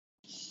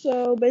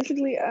So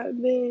basically,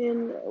 I've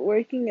been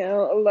working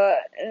out a lot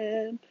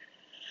and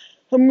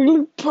I'm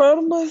really proud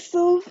of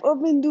myself.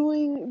 I've been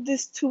doing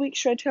this 2 week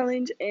shred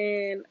challenge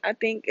and I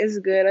think it's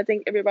good. I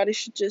think everybody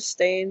should just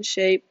stay in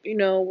shape.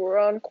 We're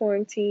on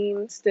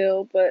quarantine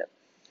still, but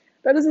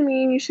that doesn't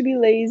mean you should be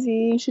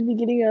lazy. You should be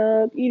getting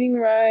up, eating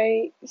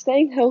right,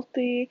 staying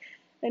healthy,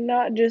 and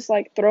not just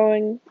like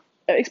throwing,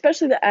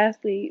 especially the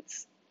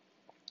athletes,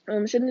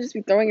 shouldn't just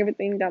be throwing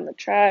everything down the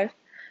trash.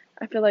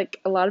 I feel like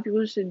a lot of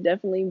people should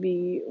definitely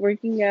be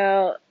working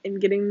out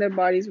and getting their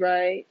bodies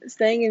right,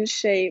 staying in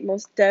shape,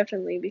 most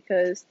definitely,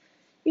 because,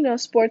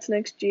 sports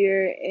next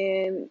year,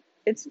 and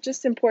it's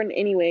just important,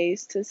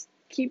 anyways, to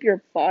keep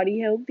your body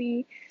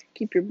healthy,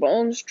 keep your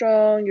bones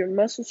strong, your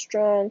muscles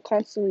strong,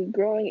 constantly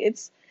growing.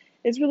 It's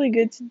really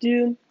good to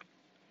do,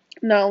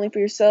 not only for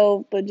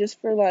yourself, but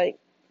just for like,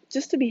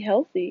 just to be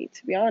healthy,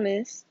 to be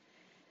honest.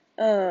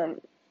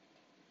 Um,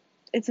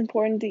 it's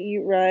important to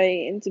eat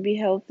right and to be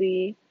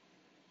healthy.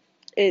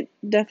 It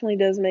definitely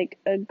does make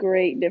a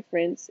great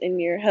difference in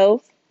your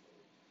health.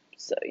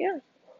 So, yeah.